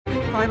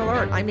Crime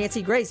Alert. I'm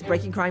Nancy Grace.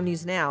 Breaking crime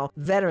news now.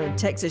 Veteran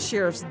Texas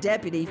Sheriff's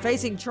deputy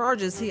facing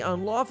charges he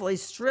unlawfully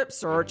strip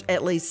searched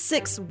at least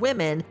 6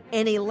 women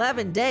in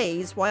 11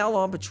 days while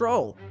on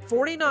patrol.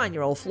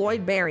 49-year-old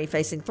Floyd Berry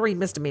facing 3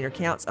 misdemeanor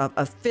counts of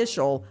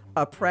official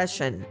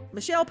oppression.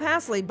 Michelle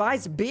Pasley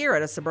buys beer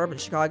at a suburban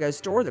Chicago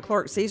store. The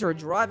clerk sees her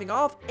driving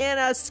off in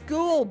a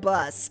school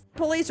bus.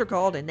 Police are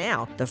called, and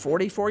now the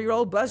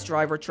 44-year-old bus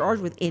driver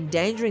charged with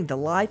endangering the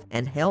life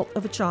and health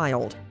of a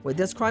child. With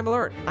this Crime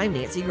Alert, I'm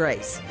Nancy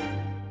Grace.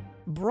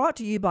 Brought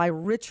to you by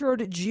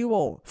Richard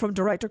Jewell from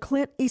director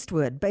Clint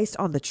Eastwood, based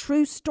on the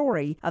true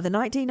story of the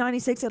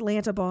 1996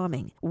 Atlanta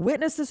bombing.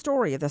 Witness the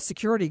story of the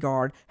security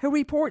guard who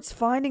reports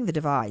finding the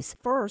device,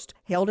 first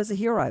hailed as a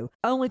hero,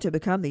 only to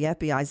become the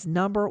FBI's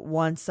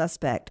 #1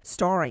 suspect.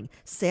 Starring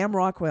Sam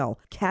Rockwell,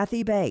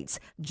 Kathy Bates,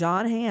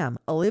 John Hamm,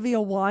 Olivia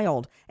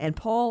Wilde, and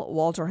Paul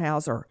Walter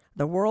Hauser.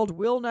 The world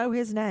will know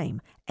his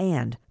name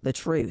and the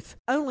truth.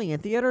 Only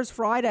in theaters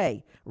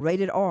Friday.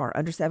 Rated R,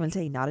 under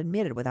 17, not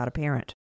admitted without a parent.